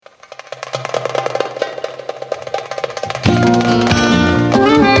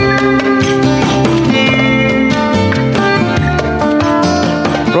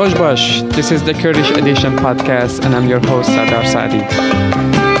Josh. This is the Kurdish Edition podcast, and I'm your host, Sardar Saadi.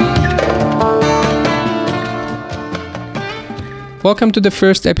 Welcome to the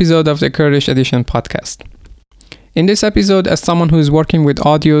first episode of the Kurdish Edition podcast. In this episode, as someone who is working with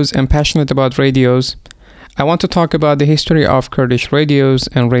audios and passionate about radios, I want to talk about the history of Kurdish radios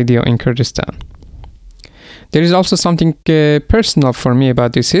and radio in Kurdistan. There is also something personal for me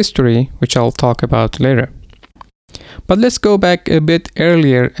about this history, which I'll talk about later. But let's go back a bit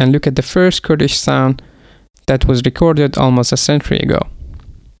earlier and look at the first Kurdish sound that was recorded almost a century ago.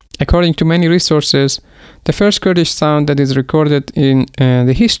 According to many resources, the first Kurdish sound that is recorded in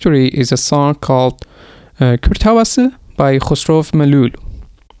the history is a song called Kurd Havası by Khosrow Malul.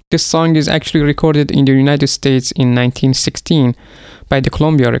 This song is actually recorded in the United States in 1916 by the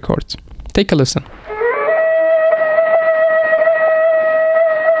Columbia Records. Take a listen.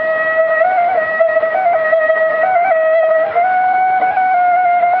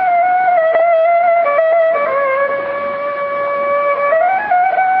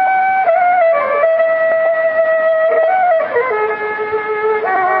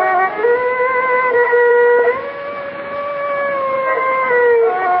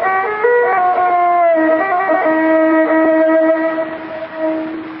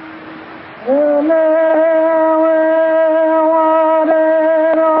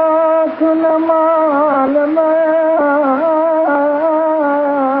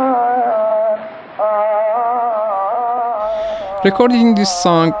 Recording this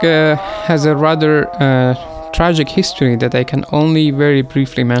song has a rather tragic history that I can only very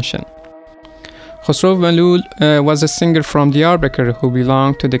briefly mention. Khosrow Malul was a singer from Diyarbakir who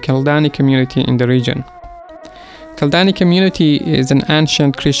belonged to the Kaldani community in the region. Kaldani community is an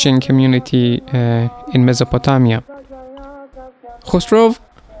ancient Christian community in Mesopotamia. Khosrow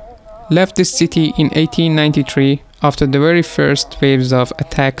left this city in 1893 after the very first waves of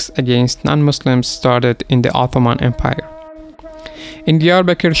attacks against non-Muslims started in the Ottoman Empire. In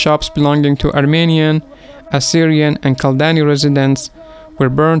Diyarbakir, shops belonging to Armenian, Assyrian, and Kaldani residents were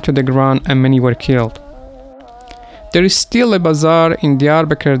burned to the ground and many were killed. There is still a bazaar in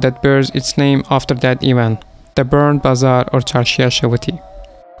Diyarbakir that bears its name after that event, the Burned Bazaar or Charshiya Shavati.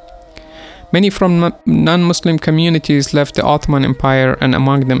 Many from non-Muslim communities left the Ottoman Empire, and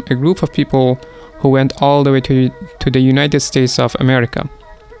among them a group of people who went all the way to the United States of America.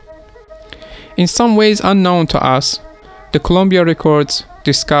 In some ways unknown to us, the Columbia Records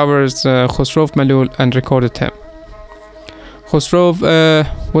discovers Khosrow Malul and recorded him. Khosrow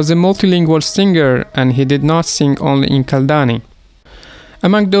was a multilingual singer, and he did not sing only in Kaldani.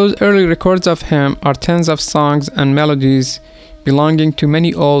 Among those early records of him are tens of songs and melodies belonging to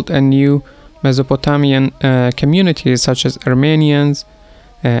many old and new Mesopotamian communities such as Armenians,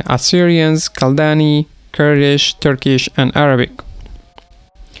 Assyrians, Kaldani, Kurdish, Turkish, and Arabic.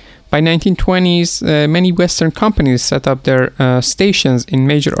 By 1920s, many Western companies set up their stations in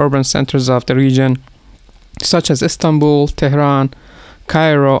major urban centers of the region, such as Istanbul, Tehran,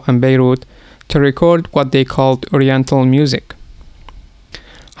 Cairo, and Beirut, to record what they called Oriental music.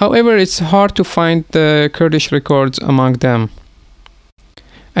 However, it's hard to find the Kurdish records among them,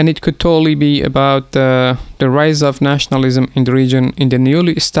 and it could totally be about the rise of nationalism in the region in the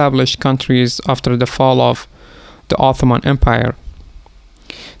newly established countries after the fall of the Ottoman Empire.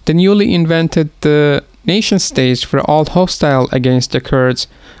 The newly invented nation-states were all hostile against the Kurds,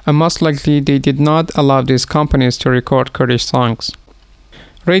 and most likely they did not allow these companies to record Kurdish songs.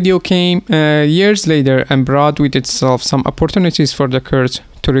 Radio came years later and brought with itself some opportunities for the Kurds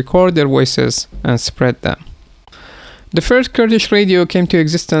to record their voices and spread them. The first Kurdish radio came to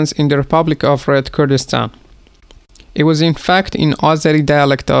existence in the Republic of Red Kurdistan. It was in fact in Azeri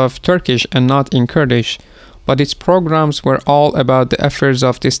dialect of Turkish and not in Kurdish, but its programs were all about the affairs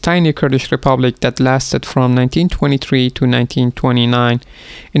of this tiny Kurdish republic that lasted from 1923 to 1929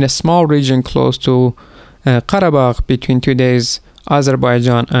 in a small region close to Karabakh between today's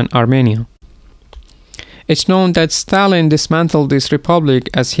Azerbaijan and Armenia. It's known that Stalin dismantled this republic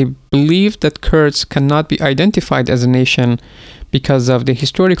as he believed that Kurds cannot be identified as a nation because of the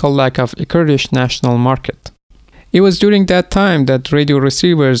historical lack of a Kurdish national market. It was during that time that radio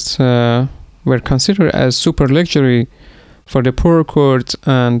receivers were considered as super luxury for the poor Kurds,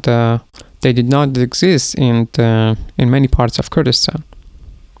 and they did not exist in many parts of Kurdistan.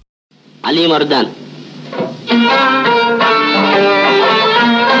 Ali Mardan.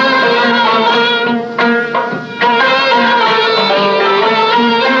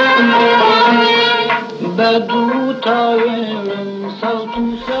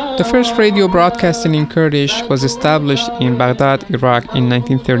 The first radio broadcasting in Kurdish was established in Baghdad, Iraq in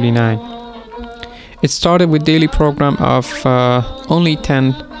 1939. It started with daily program of only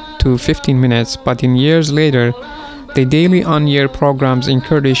 10 to 15 minutes, but in years later, the daily on-air programs in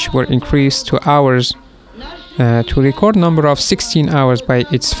Kurdish were increased to hours to a record number of 16 hours by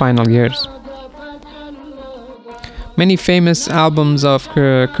its final years. Many famous albums of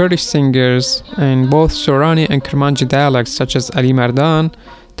Kurdish singers in both Sorani and Kermanji dialects such as Ali Mardan,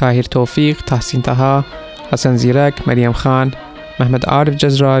 Tahir Tawfiq, Tahsin Taha, Hassan Zirak, Maryam Khan, Mehmed Arif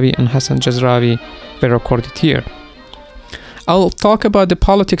Jazrawi and Hassan Jazrawi were recorded here. I'll talk about the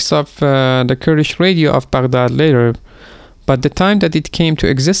politics of the Kurdish radio of Baghdad later, but the time that it came to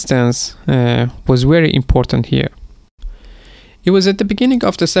existence was very important here. It was at the beginning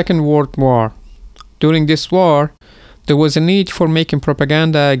of the Second World War. During this war, there was a need for making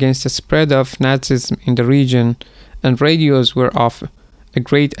propaganda against the spread of Nazism in the region, and radios were of a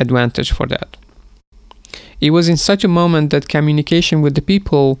great advantage for that. It was in such a moment that communication with the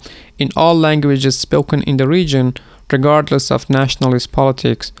people in all languages spoken in the region, regardless of nationalist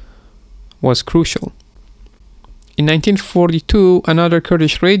politics, was crucial. In 1942, another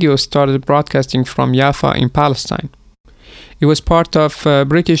Kurdish radio started broadcasting from Jaffa in Palestine. It was part of a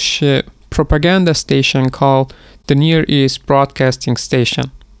British propaganda station called the Near East Broadcasting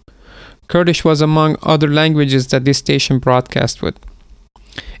Station. Kurdish was among other languages that this station broadcast with.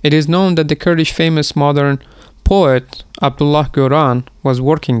 It is known that the Kurdish famous modern poet Abdullah Goran was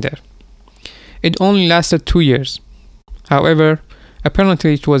working there. It only lasted 2 years. However,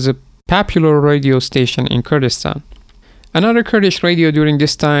 apparently it was a popular radio station in Kurdistan. Another Kurdish radio during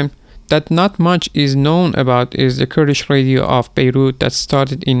this time that not much is known about is the Kurdish radio of Beirut that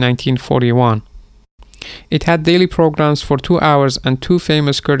started in 1941. It had daily programs for 2 hours, and two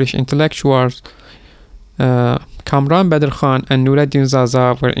famous Kurdish intellectuals, Kamran Badr Khan and Nureddin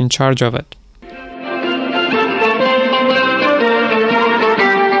Zaza, were in charge of it.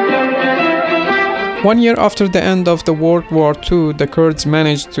 One year after the end of the World War II, the Kurds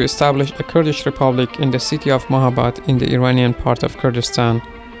managed to establish a Kurdish republic in the city of Mahabad in the Iranian part of Kurdistan,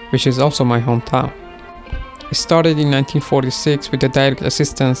 which is also my hometown. It started in 1946 with the direct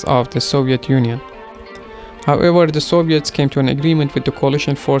assistance of the Soviet Union. However, the Soviets came to an agreement with the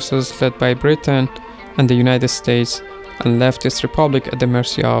coalition forces led by Britain and the United States and left this republic at the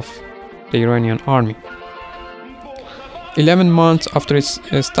mercy of the Iranian army. 11 months after its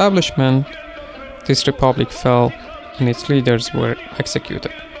establishment, this republic fell and its leaders were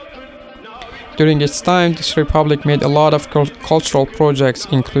executed. During its time, this republic made a lot of cultural projects,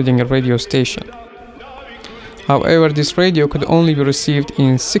 including a radio station. However, this radio could only be received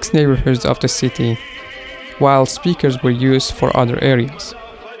in 6 neighborhoods of the city, while speakers were used for other areas.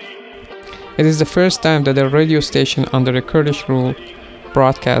 It is the first time that a radio station under a Kurdish rule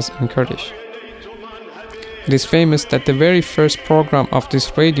broadcasts in Kurdish. It is famous that the very first program of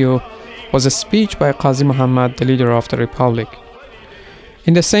this radio was a speech by Qazi Muhammad, the leader of the republic.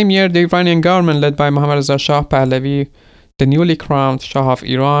 In the same year, the Iranian government led by Muhammad Reza Shah Pahlavi, the newly crowned Shah of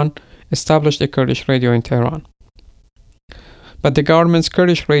Iran, established a Kurdish radio in Tehran. But the government's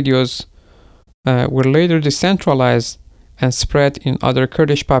Kurdish radios were later decentralized and spread in other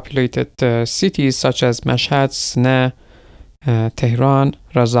Kurdish populated cities such as Mashhad, Sne, Tehran,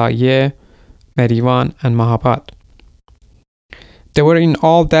 Razaiye, Merivan, and Mahabad. They were in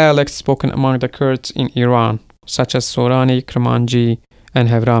all dialects spoken among the Kurds in Iran, such as Sorani, Kermanji, and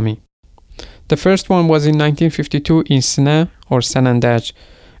Havrami. The first one was in 1952 in Sne or Sanandaj,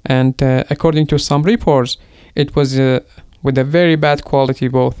 and according to some reports, it was with a very bad quality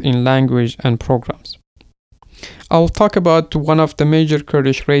both in language and programs. I'll talk about one of the major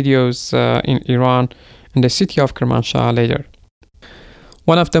Kurdish radios in Iran in the city of Kermanshah later.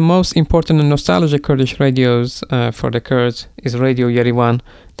 One of the most important and nostalgic Kurdish radios for the Kurds is Radio Yerevan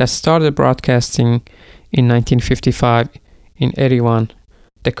that started broadcasting in 1955 in Yerevan,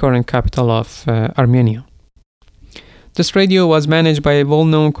 the current capital of Armenia. This radio was managed by a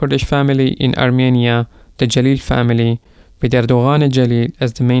well-known Kurdish family in Armenia, the Jalil family, with Erdogan Jalil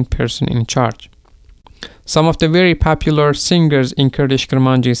as the main person in charge. Some of the very popular singers in Kurdish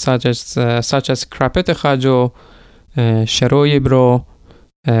Kermanji such as Krapet Khajo, Sharoy Bro,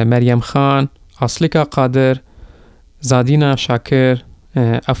 Maryam Khan, Aslika Qadir, Zadina Shakir,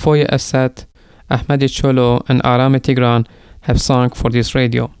 Afoy Asad, Ahmed Cholo, and Aram Tigran have sung for this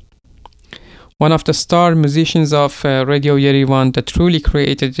radio. One of the star musicians of Radio Yerevan that truly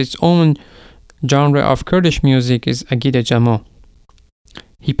created its own genre of Kurdish music is Agide Jamo.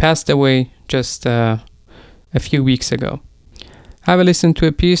 He passed away just a few weeks ago. Have a listen to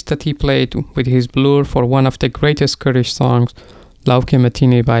a piece that he played with his blur for one of the greatest Kurdish songs, Lavke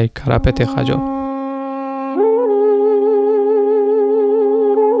Matini by Krapet Khajo.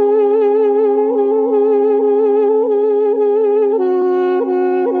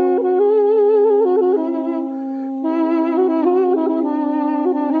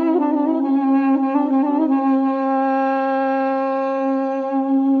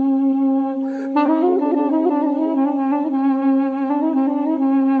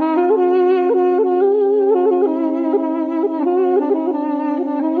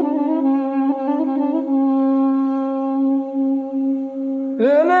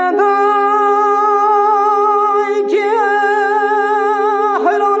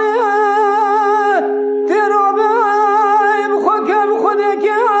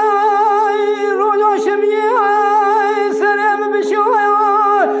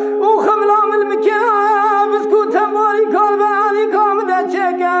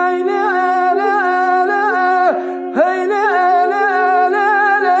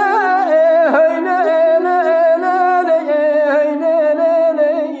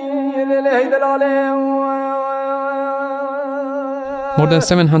 More than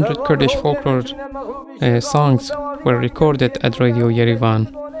 700 Kurdish folklore songs were recorded at Radio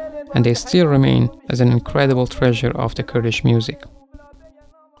Yerevan, and they still remain as an incredible treasure of the Kurdish music.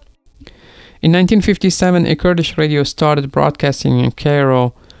 In 1957, a Kurdish radio started broadcasting in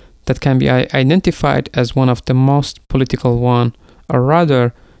Cairo that can be identified as one of the most political one, or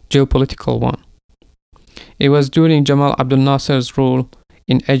rather geopolitical one. It was during Jamal Abdel Nasser's rule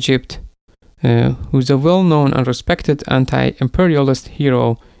in Egypt, who's a well-known and respected anti-imperialist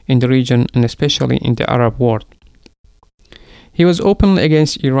hero in the region and especially in the Arab world. He was openly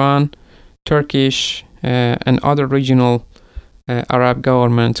against Iran, Turkish, and other regional Arab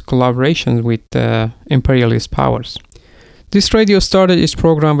government collaborations with imperialist powers. This radio started its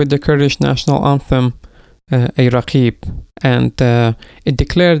program with the Kurdish national anthem, A Raqib, and it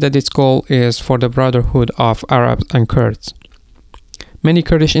declared that its goal is for the brotherhood of Arabs and Kurds. Many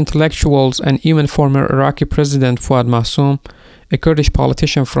Kurdish intellectuals and even former Iraqi President Fuad Massoum, a Kurdish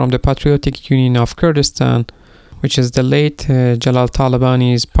politician from the Patriotic Union of Kurdistan, which is the late Jalal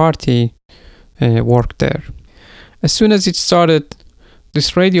Talabani's party, worked there. As soon as it started,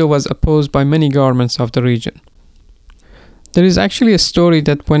 this radio was opposed by many governments of the region. There is actually a story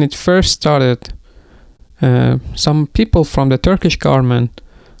that when it first started, some people from the Turkish government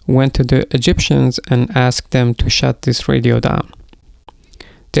went to the Egyptians and asked them to shut this radio down.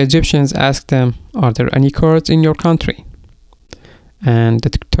 The Egyptians asked them, "Are there any Kurds in your country?" And the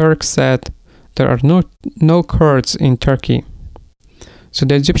Turks said, "There are no Kurds in Turkey." So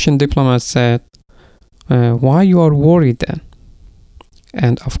the Egyptian diplomats said, "Why you are worried then?"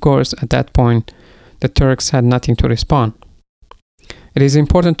 And of course, at that point, the Turks had nothing to respond. It is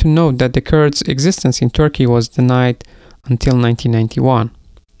important to note that the Kurds' existence in Turkey was denied until 1991.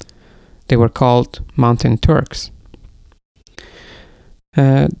 They were called Mountain Turks.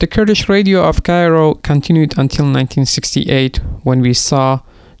 The Kurdish radio of Cairo continued until 1968, when we saw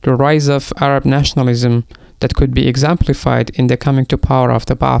the rise of Arab nationalism that could be exemplified in the coming to power of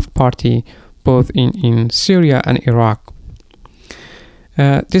the Ba'ath Party, both in Syria and Iraq.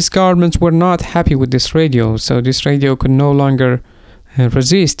 These governments were not happy with this radio, so this radio could no longer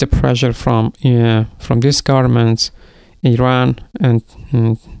resist the pressure from these governments, Iran and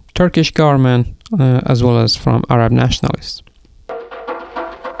Turkish government, as well as from Arab nationalists.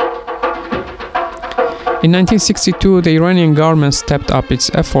 In 1962, the Iranian government stepped up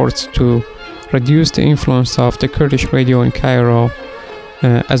its efforts to reduce the influence of the Kurdish radio in Cairo,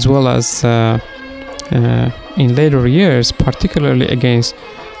 as well as in later years, particularly against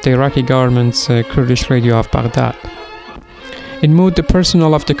the Iraqi government's Kurdish radio of Baghdad. It moved the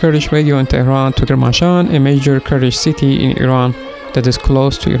personnel of the Kurdish radio in Tehran to Kermanshah, a major Kurdish city in Iran that is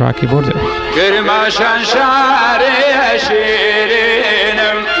close to Iraqi border.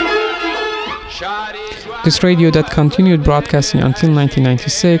 This radio that continued broadcasting until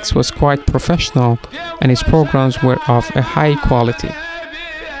 1996 was quite professional, and its programs were of a high quality.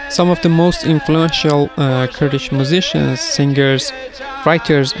 Some of the most influential Kurdish musicians, singers,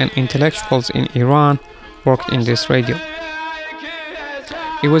 writers, and intellectuals in Iran worked in this radio.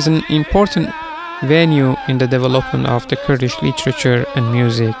 It was an important venue in the development of the Kurdish literature and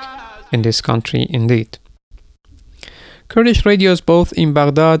music in this country indeed. Kurdish radios both in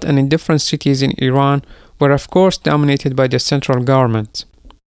Baghdad and in different cities in Iran were of course dominated by the central government.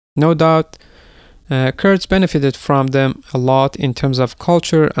 No doubt, Kurds benefited from them a lot in terms of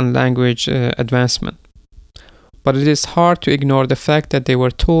culture and language advancement. But it is hard to ignore the fact that they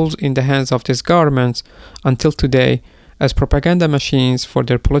were tools in the hands of these governments until today as propaganda machines for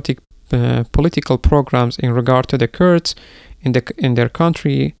their political programs in regard to the Kurds in their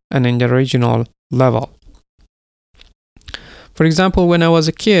country and in the regional level. For example, when I was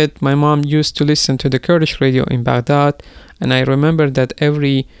a kid, my mom used to listen to the Kurdish radio in Baghdad, and I remember that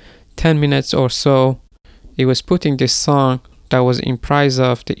every 10 minutes or so, it was putting this song that was in praise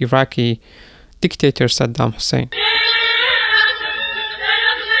of the Iraqi dictator Saddam Hussein.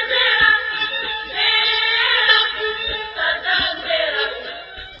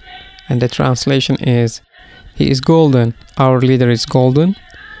 And the translation is, "He is golden, our leader is golden,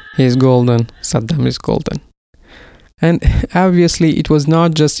 he is golden, Saddam is golden." And obviously, it was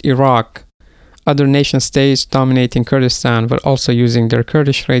not just Iraq. Other nation states dominating Kurdistan were also using their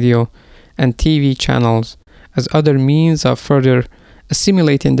Kurdish radio and TV channels as other means of further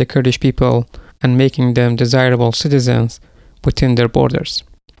assimilating the Kurdish people and making them desirable citizens within their borders.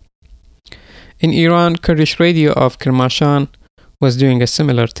 In Iran, Kurdish radio of Kermanshah was doing a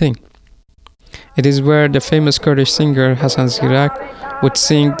similar thing. It is where the famous Kurdish singer Hassan Zirak would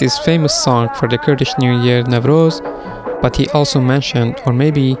sing this famous song for the Kurdish New Year Navroz, but he also mentioned, or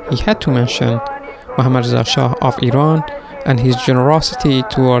maybe he had to mention, Muhammad Reza Shah of Iran and his generosity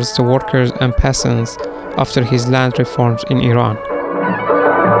towards the workers and peasants after his land reforms in Iran.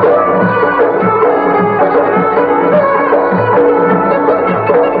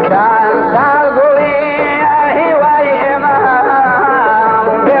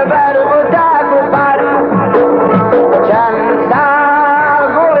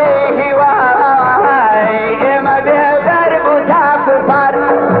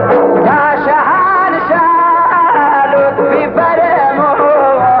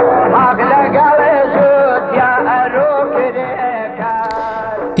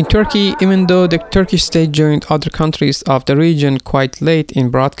 In Turkey, even though the Turkish state joined other countries of the region quite late in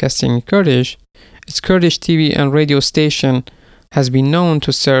broadcasting in Kurdish, its Kurdish TV and radio station has been known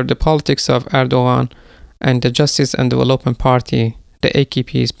to serve the politics of Erdogan and the Justice and Development Party, the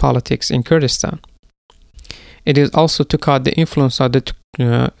AKP's politics in Kurdistan. It is also to cut the influence of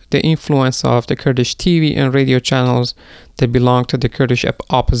the Kurdish TV and radio channels that belong to the Kurdish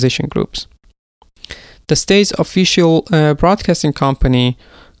opposition groups. The state's official broadcasting company,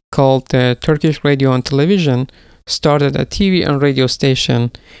 called the Turkish Radio and Television, started a TV and radio station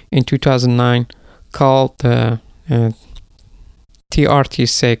in 2009 called the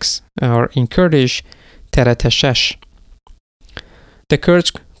TRT6, or in Kurdish, TRT6. The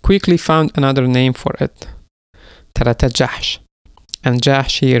Kurds quickly found another name for it, TRT and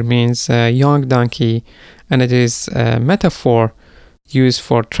Jahsh here means young donkey, and it is a metaphor used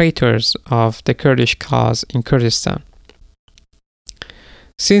for traitors of the Kurdish cause in Kurdistan.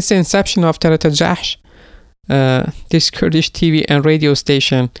 Since the inception of TRT this Kurdish TV and radio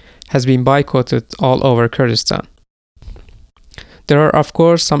station has been boycotted all over Kurdistan. There are, of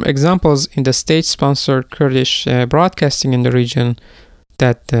course, some examples in the state-sponsored Kurdish broadcasting in the region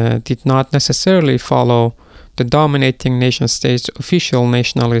that did not necessarily follow the dominating nation-state's official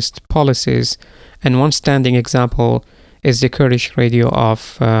nationalist policies, and one standing example is the Kurdish radio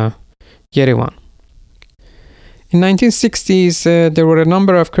of Yerevan. In 1960s, there were a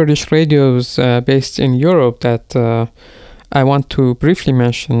number of Kurdish radios based in Europe that I want to briefly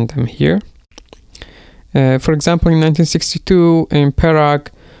mention them here. For example, in 1962, in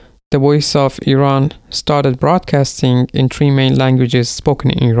Prague, the Voice of Iran started broadcasting in three main languages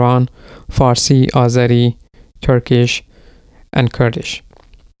spoken in Iran: Farsi, Azeri, Turkish, and Kurdish.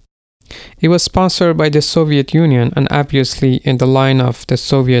 It was sponsored by the Soviet Union and obviously in the line of the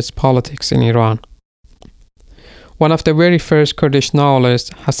Soviets' politics in Iran. One of the very first Kurdish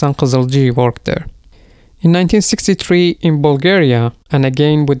novelists, Hasan Kızılcı, worked there. In 1963, in Bulgaria, and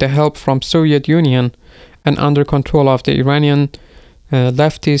again with the help from Soviet Union and under control of the Iranian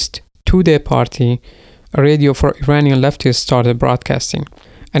leftist Tudeh party, a radio for Iranian leftists started broadcasting,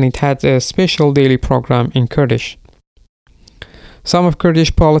 and it had a special daily program in Kurdish. Some of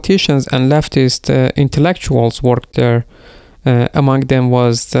Kurdish politicians and leftist intellectuals worked there. Among them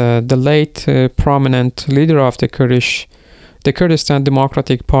was the late prominent leader of the Kurdistan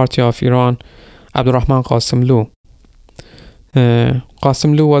Democratic Party of Iran, Abdurrahman Qasimlu.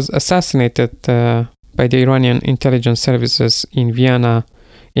 Qasimlu was assassinated by the Iranian intelligence services in Vienna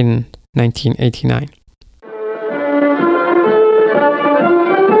in 1989.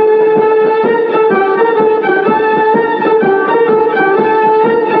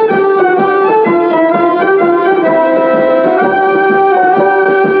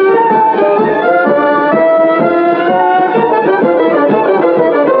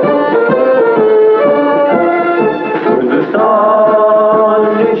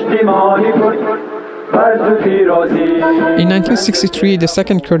 In 1963, the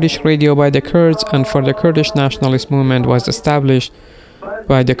second Kurdish radio by the Kurds and for the Kurdish nationalist movement was established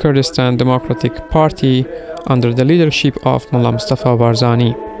by the Kurdistan Democratic Party under the leadership of Mullah Mustafa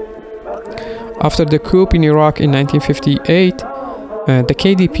Barzani. After the coup in Iraq in 1958, the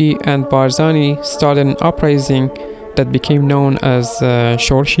KDP and Barzani started an uprising that became known as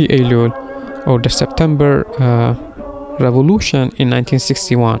Shorshi Eylul, or the September Revolution in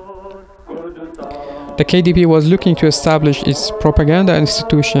 1961. The KDP was looking to establish its propaganda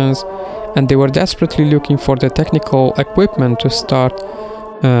institutions, and they were desperately looking for the technical equipment to start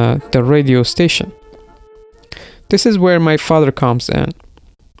the radio station. This is where my father comes in.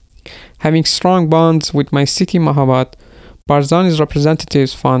 Having strong bonds with my city Mahabat, Barzani's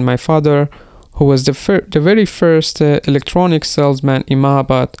representatives found my father, who was the very first electronic salesman in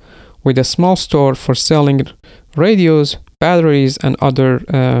Mahabat, with a small store for selling radios, batteries, and other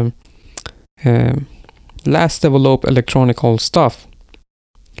last developed electronical stuff.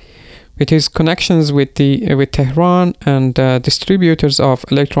 With his connections with Tehran and distributors of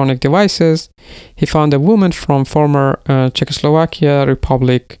electronic devices, he found a woman from former Czechoslovakia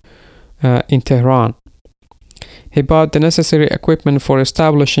Republic in Tehran. He bought the necessary equipment for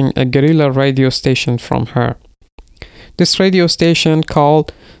establishing a guerrilla radio station from her. This radio station,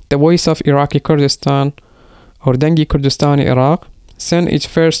 called the Voice of Iraqi Kurdistan or Dengi Kurdistani Iraq, sent its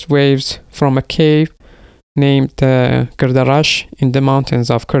first waves from a cave named Gardarash in the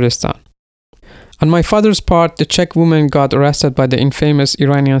mountains of Kurdistan. On my father's part, the Czech woman got arrested by the infamous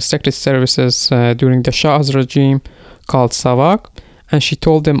Iranian secret services during the Shah's regime called Savak, and she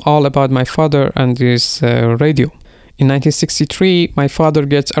told them all about my father and his radio. In 1963, my father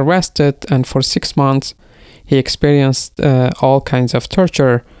gets arrested, and for 6 months, he experienced all kinds of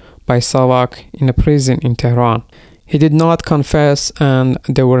torture by Savak in a prison in Tehran. He did not confess, and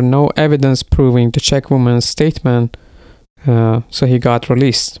there were no evidence proving the Czech woman's statement, so he got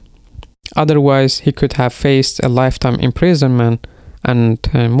released. Otherwise, he could have faced a lifetime imprisonment and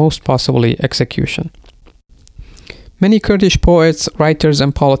most possibly execution. Many Kurdish poets, writers,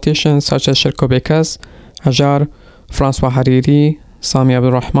 and politicians such as Sherko Bekas, Hajar, François Hariri, Sami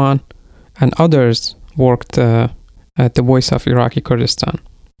Abdurrahman, and others worked at the Voice of Iraqi Kurdistan.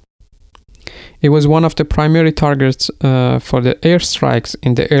 It was one of the primary targets for the airstrikes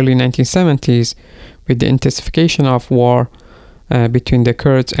in the early 1970s with the intensification of war between the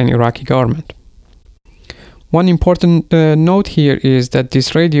Kurds and Iraqi government. One important note here is that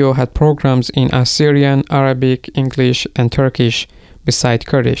this radio had programs in Assyrian, Arabic, English, and Turkish beside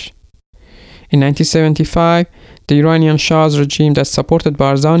Kurdish. In 1975, the Iranian Shah's regime that supported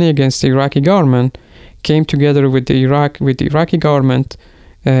Barzani against the Iraqi government came together with the Iraqi government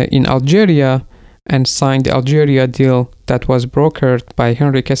in Algeria and signed the Algeria deal that was brokered by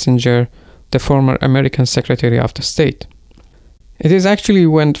Henry Kissinger, the former American Secretary of the State. It is actually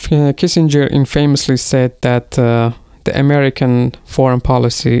when Kissinger infamously said that the American foreign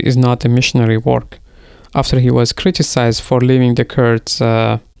policy is not a missionary work, after he was criticized for leaving the Kurds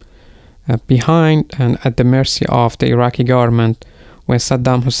behind and at the mercy of the Iraqi government when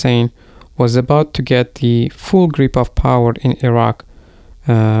Saddam Hussein was about to get the full grip of power in Iraq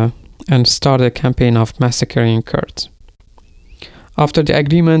and start a campaign of massacring Kurds. After the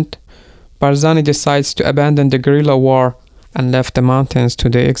agreement, Barzani decides to abandon the guerrilla war and left the mountains to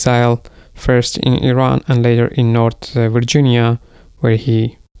the exile, first in Iran and later in North Virginia, where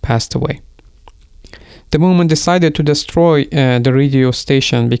he passed away. The movement decided to destroy the radio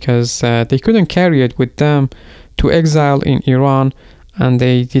station because they couldn't carry it with them to exile in Iran, and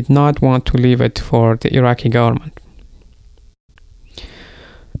they did not want to leave it for the Iraqi government.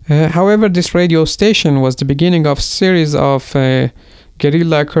 However, this radio station was the beginning of a series of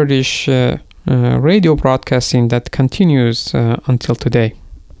guerrilla Kurdish radio broadcasting that continues until today.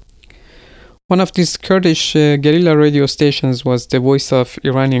 One of these Kurdish guerrilla radio stations was the Voice of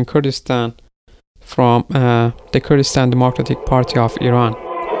Iranian Kurdistan from the Kurdistan Democratic Party of Iran.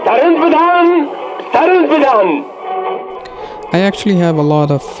 I actually have a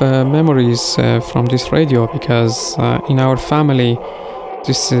lot of memories from this radio because in our family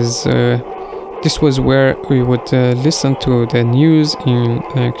this was where we would listen to the news in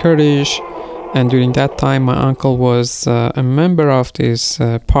Kurdish, and during that time my uncle was a member of this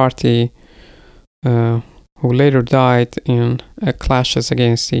party who later died in clashes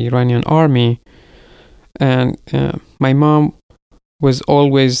against the Iranian army, and my mom was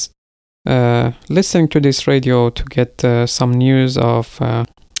always listening to this radio to get some news of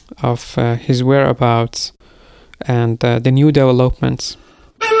his whereabouts and the new developments.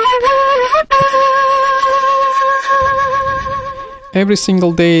 Every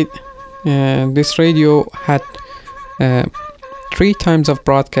single day, this radio had 3 times of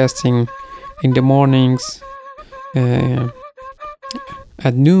broadcasting in the mornings,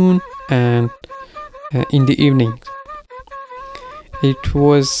 at noon, and in the evening. It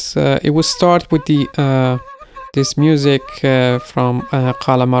would start with this music from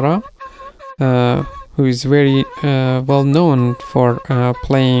Qalamara, who is very well known for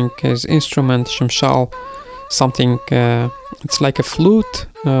playing his instrument Shimshal, something it's like a flute,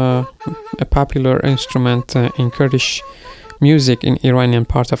 a popular instrument in Kurdish music in Iranian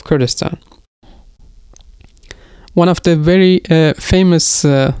part of Kurdistan. One of the very famous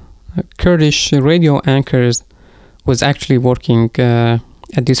Kurdish radio anchors was actually working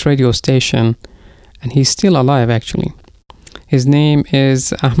at this radio station, and he's still alive actually. His name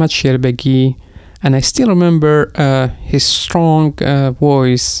is Ahmad Sherbegi, and I still remember his strong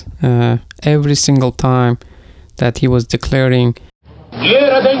voice every single time that he was declaring,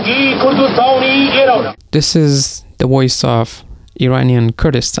 "This is the voice of Iranian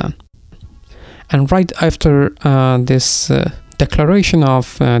Kurdistan." And right after this declaration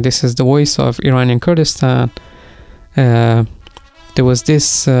of "This is the voice of Iranian Kurdistan," there was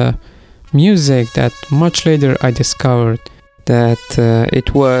this music that much later I discovered that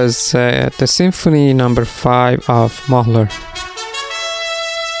it was the Symphony Number 5 of Mahler.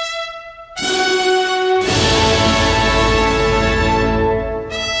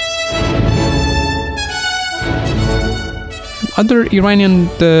 Other Iranian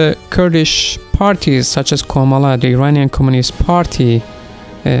Kurdish parties such as Komala, the Iranian Communist Party,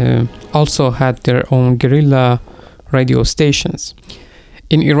 also had their own guerrilla radio stations.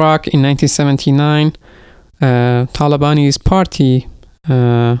 In Iraq in 1979, Talabani's party,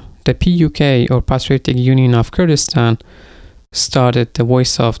 the PUK or Patriotic Union of Kurdistan, started the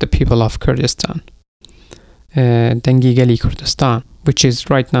Voice of the People of Kurdistan, Dengigeli Kurdistan, which is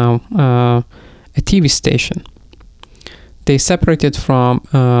right now a TV station. They separated from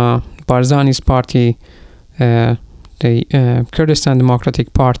Barzani's party, the Kurdistan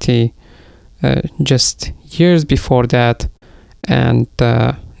Democratic Party, just years before that, and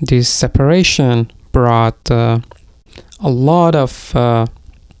this separation brought a lot of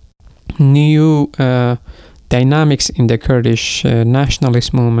new dynamics in the Kurdish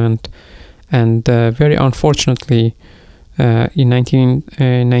nationalist movement, and very unfortunately, in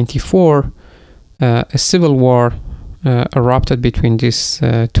 1994, a civil war erupted between these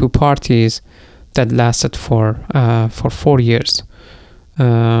two parties that lasted for 4 years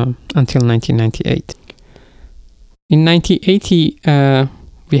until 1998. In 1980,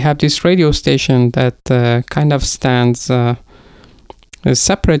 we have this radio station that kind of stands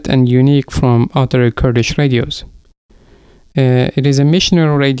separate and unique from other Kurdish radios. It is a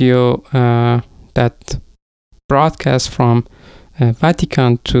missionary radio that broadcasts from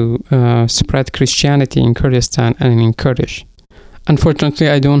Vatican to spread Christianity in Kurdistan and in Kurdish. Unfortunately,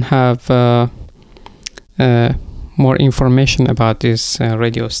 I don't have more information about this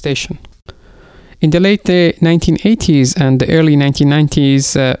radio station. In the late 1980s and the early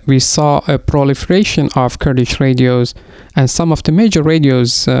 1990s, we saw a proliferation of Kurdish radios, and some of the major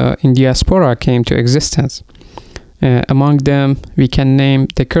radios in diaspora came to existence. Among them, we can name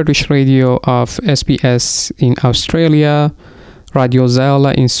the Kurdish radio of SBS in Australia, Radio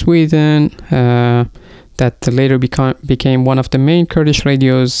Zala in Sweden, that later became one of the main Kurdish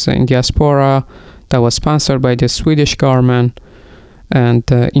radios in diaspora that was sponsored by the Swedish government. And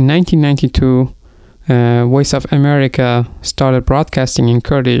in 1992, Voice of America started broadcasting in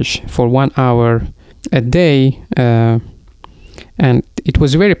Kurdish for 1 hour a day, and it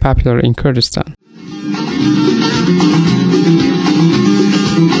was very popular in Kurdistan.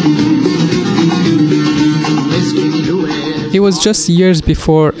 It was just years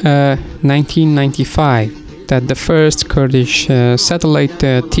before 1995 that the first Kurdish satellite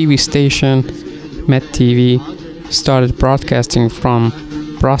TV station, Met TV, started broadcasting from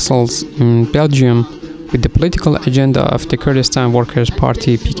Brussels in Belgium with the political agenda of the Kurdistan Workers'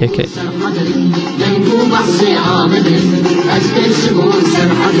 Party PKK.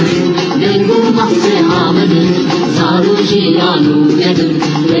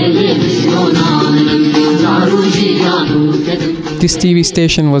 This TV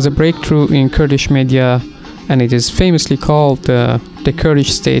station was a breakthrough in Kurdish media, and it is famously called the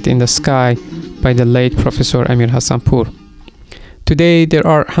Kurdish state in the sky by the late Professor Amir Hassanpour. Today, there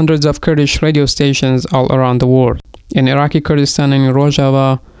are hundreds of Kurdish radio stations all around the world. In Iraqi Kurdistan and in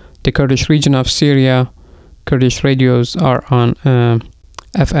Rojava, the Kurdish region of Syria, Kurdish radios are on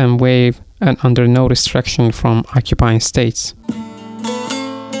FM wave and under no restriction from occupying states.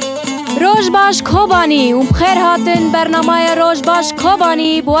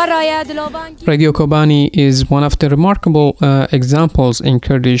 Radio Kobani is one of the remarkable examples in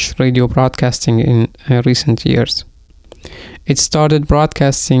Kurdish radio broadcasting in recent years. It started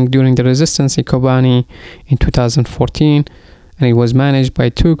broadcasting during the resistance in Kobani in 2014, and it was managed by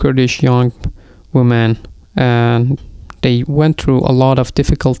two Kurdish young women, and they went through a lot of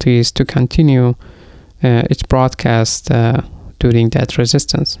difficulties to continue its broadcast during that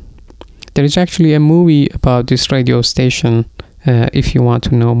resistance. There is actually a movie about this radio station if you want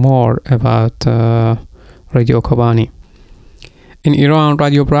to know more about Radio Kobani. In Iran,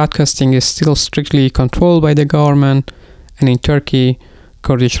 radio broadcasting is still strictly controlled by the government, and in Turkey,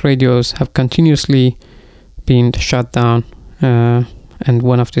 Kurdish radios have continuously been shut down. And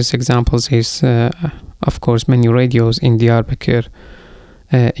one of these examples is, of course, many radios in Diyarbakir,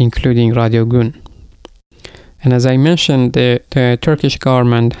 including Radio Gun. And as I mentioned, the Turkish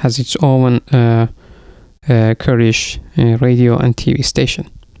government has its own Kurdish radio and TV station.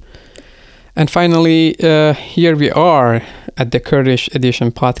 And finally, here we are at the Kurdish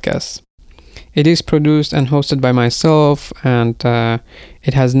Edition podcast. It is produced and hosted by myself, and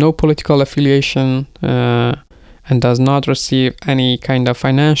it has no political affiliation and does not receive any kind of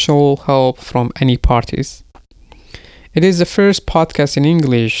financial help from any parties. It is the first podcast in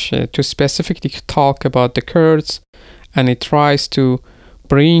English to specifically talk about the Kurds, and it tries to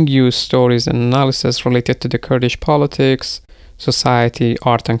bring you stories and analysis related to the Kurdish politics, society,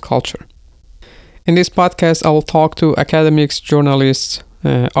 art, and culture. In this podcast, I will talk to academics, journalists,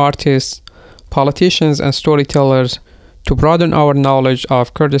 artists, politicians, and storytellers to broaden our knowledge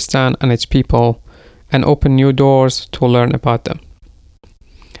of Kurdistan and its people and open new doors to learn about them.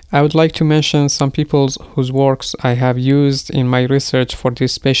 I would like to mention some people whose works I have used in my research for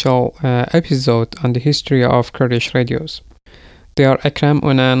this special episode on the history of Kurdish radios. They are Ekrem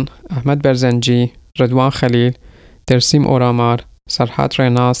Unan, Ahmed Berzanji, Redwan Khalil, Dersim Oramar, Sarhat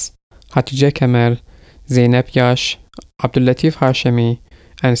Renas, Hatice Kemal, Zeynep Yash, Abdullatif Hashemi,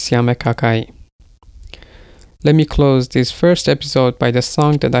 and Siame Kakai. Let me close this first episode by the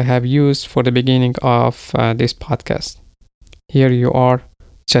song that I have used for the beginning of this podcast. Here you are,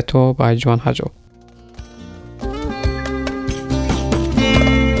 Chateau by Juan Hajo.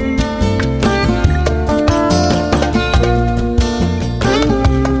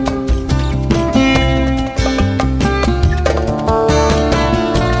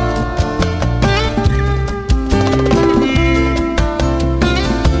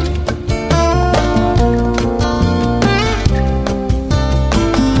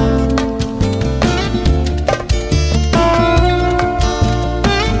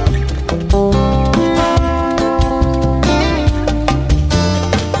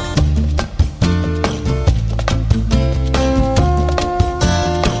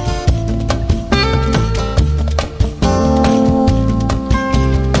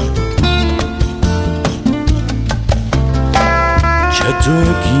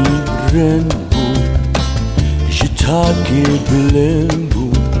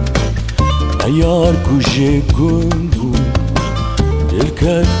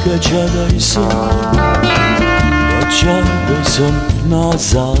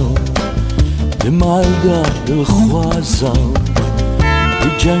 بمالدا دلخوازا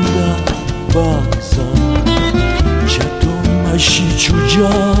بجنگا بازا چطو مشی چوجا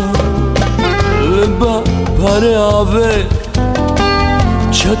لبا پاره آوه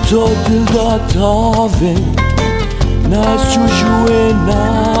چطو دلدا تاوه ناز چوجوه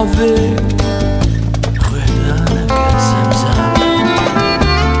ناوه خویدانه که زمزم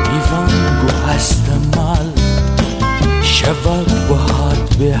ایوان گو هستمال شواد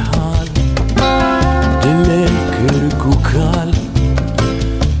بهاد به حال دل کرک و کال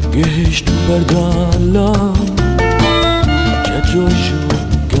گهشت بردالا جتوشو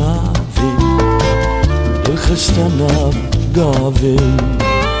گاوی دل خستناب گاوی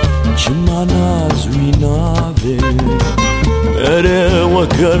چمان آزوی ناوی مره و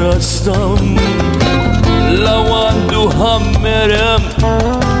کرستم لوان دو هم مرم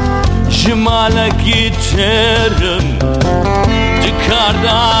جمالکی ترم دکارد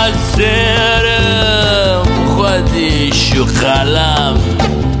از سرم خودیش و قلم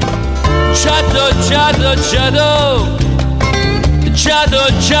چادو چادو چادو چادو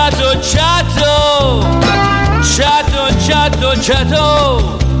چادو چادو چادو چادو چادو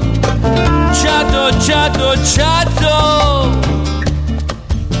چادو چادو چادو